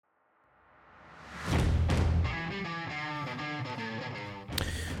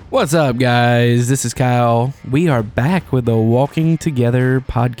What's up, guys? This is Kyle. We are back with the Walking Together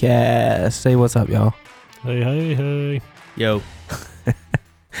podcast. Say what's up, y'all. Hey. Yo.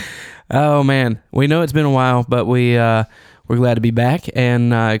 Oh, man. We know it's been a while, but we're glad to be back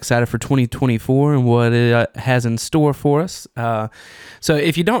and excited for 2024 and what it has in store for us. So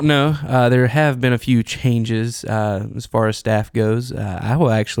if you don't know, there have been a few changes as far as staff goes. I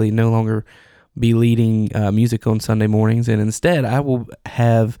will actually no longer be leading music on Sunday mornings, and instead I will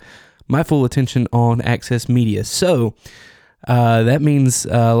have my full attention on Access Media. So that means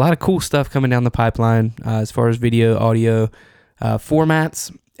a lot of cool stuff coming down the pipeline as far as video, audio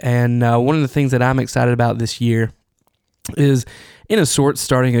formats. And one of the things that I'm excited about this year is, in a sort,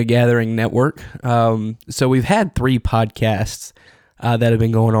 starting a gathering network. So we've had 3 podcasts that have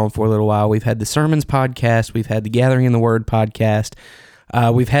been going on for a little while. We've had the Sermons podcast, we've had the Gathering in the Word podcast,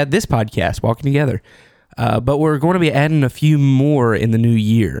 we've had this podcast, Walking Together. But we're going to be adding a few more in the new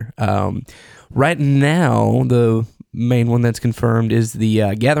year. Right now, the main one that's confirmed is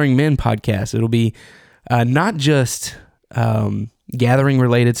the Gathering Men podcast. It'll be not just gathering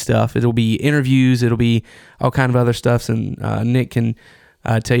related stuff. It'll be interviews. It'll be all kind of other stuff. And Nick can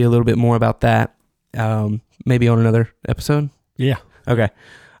tell you a little bit more about that maybe on another episode. Yeah. Okay.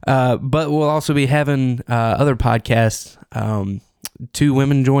 But we'll also be having other podcasts, 2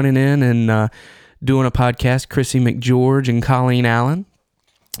 women joining in and doing a podcast, Chrissy McGeorge and Colleen Allen.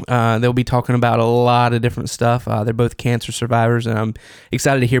 They'll be talking about a lot of different stuff. They're both cancer survivors, and I'm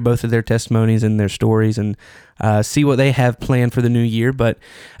excited to hear both of their testimonies and their stories and see what they have planned for the new year. But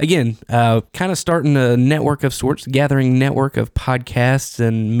again, kind of starting a network of sorts, gathering network of podcasts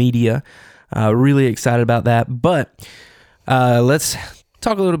and media. Really excited about that. But let's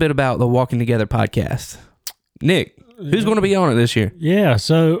talk a little bit about the Walking Together podcast. Nick, who's going to be on it this year? Yeah,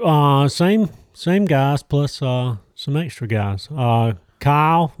 so same guys plus some extra guys.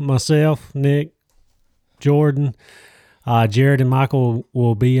 Kyle, myself, Nick, Jordan, Jared, and Michael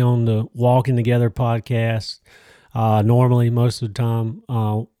will be on the Walking Together podcast. Normally, most of the time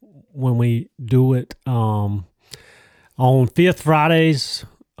when we do it on 5th Fridays,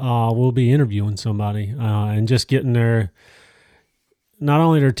 we'll be interviewing somebody and just getting not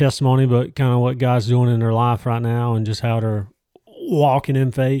only their testimony, but kind of what God's doing in their life right now and just how they're walking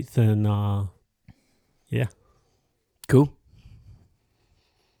in faith. And yeah. Cool.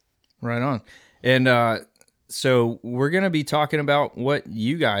 Right on. And so we're going to be talking about what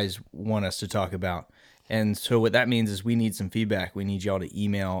you guys want us to talk about. And so what that means is we need some feedback. We need y'all to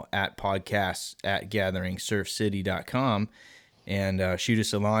email at podcasts@gatheringsurfcity.com and shoot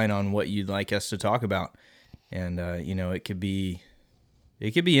us a line on what you'd like us to talk about. And, it could be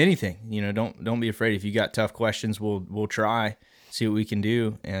anything. Don't be afraid. If you got tough questions, we'll try, see what we can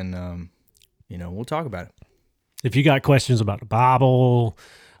do, and we'll talk about it. If you got questions about the Bible,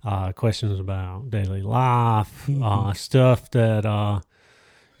 questions about daily life, stuff that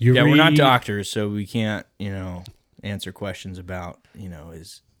you read. We're not doctors, so we can't answer questions about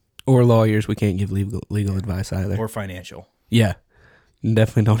Or lawyers. We can't give legal advice either. or financial. Yeah.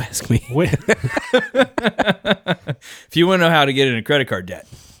 Definitely don't ask me. If you want to know how to get in a credit card debt.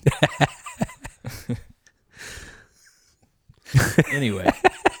 Anyway.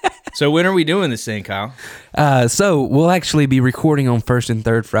 So when are we doing this thing, Kyle? So we'll actually be recording on 1st and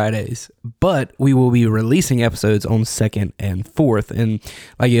 3rd Fridays, but we will be releasing episodes on 2nd and 4th. And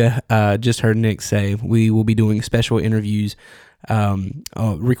like you just heard Nick say, we will be doing special interviews,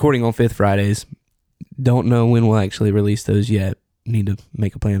 recording on 5th Fridays. Don't know when we'll actually release those yet. Need to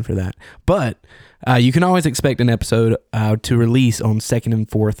make a plan for that. But you can always expect an episode to release on 2nd and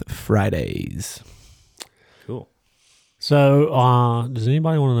 4th Fridays. Cool. So does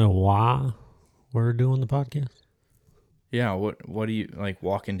anybody want to know why we're doing the podcast? Yeah, what do you like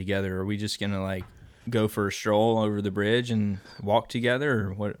walking together? Are we just going to go for a stroll over the bridge and walk together,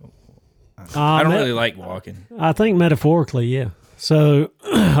 or what? I don't really like walking. I think metaphorically, yeah. So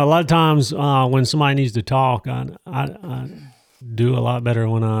a lot of times when somebody needs to talk, I do a lot better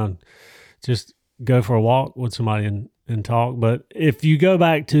when I just go for a walk with somebody and talk. But if you go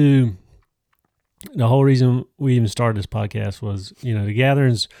back to the whole reason we even started this podcast was, the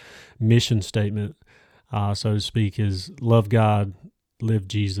Gathering's mission statement, so to speak, is love God, live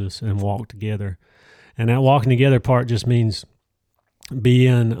Jesus, and walk together. And that walking together part just means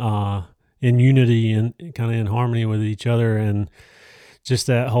being in unity and kind of in harmony with each other, and just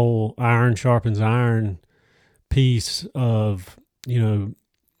that whole iron sharpens iron piece of,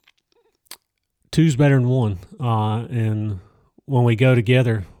 two's better than one. And when we go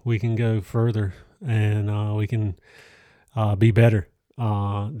together, we can go further, and we can be better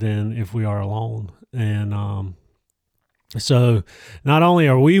than if we are alone. And So not only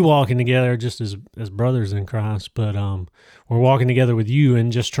are we walking together just as brothers in Christ, but we're walking together with you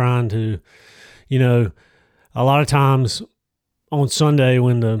and just trying to, a lot of times on Sunday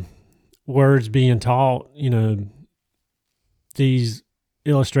when the word's being taught, these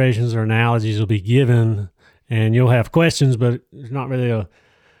illustrations or analogies will be given and you'll have questions, but there's not really a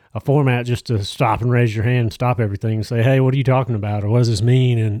format just to stop and raise your hand and stop everything and say, hey, what are you talking about? Or what does this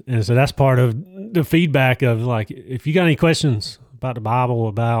mean? And so that's part of the feedback of like, if you got any questions about the Bible,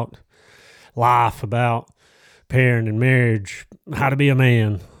 about life, about parenting and marriage, how to be a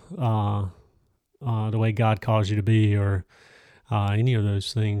man, the way God calls you to be, or any of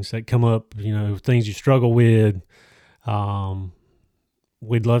those things that come up, things you struggle with,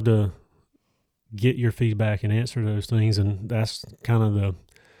 we'd love to get your feedback and answer those things. And that's kind of the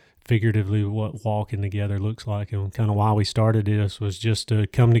figuratively what walking together looks like, and kind of why we started this was just to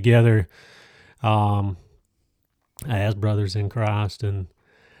come together as brothers in Christ and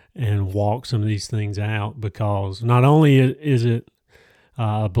walk some of these things out, because not only is it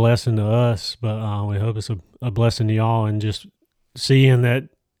a blessing to us, but we hope it's a blessing to y'all, and just seeing that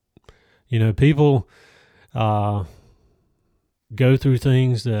people go through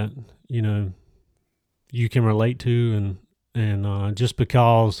things that you can relate to, and just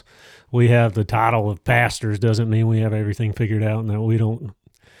because we have the title of pastors doesn't mean we have everything figured out and that we don't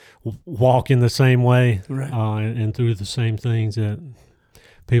walk in the same way, Right. And through the same things that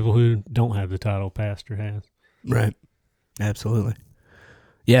people who don't have the title pastor has. Right. Absolutely.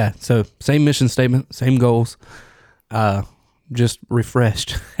 Yeah. So same mission statement, same goals, just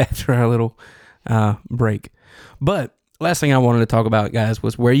refreshed after our little break. But last thing I wanted to talk about, guys,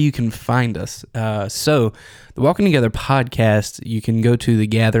 was where you can find us. So the Walking Together podcast, you can go to the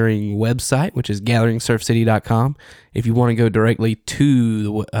Gathering website, which is gatheringsurfcity.com. If you want to go directly to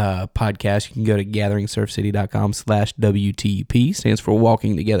the podcast, you can go to gatheringsurfcity.com/WTP, stands for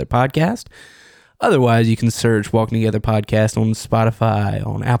Walking Together Podcast. Otherwise, you can search Walking Together Podcast on Spotify,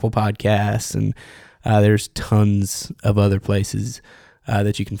 on Apple Podcasts, and there's tons of other places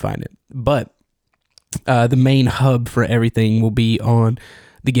that you can find it. But the main hub for everything will be on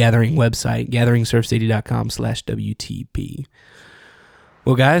the Gathering website, gatheringsurfcity.com/WTP.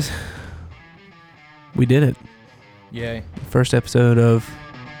 Well, guys, we did it. Yay. First episode of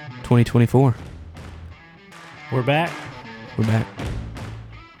 2024. We're back. We're back.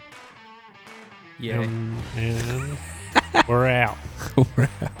 Yay. And we're out. We're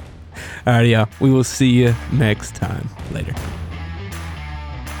out. All right, y'all. We will see you next time. Later.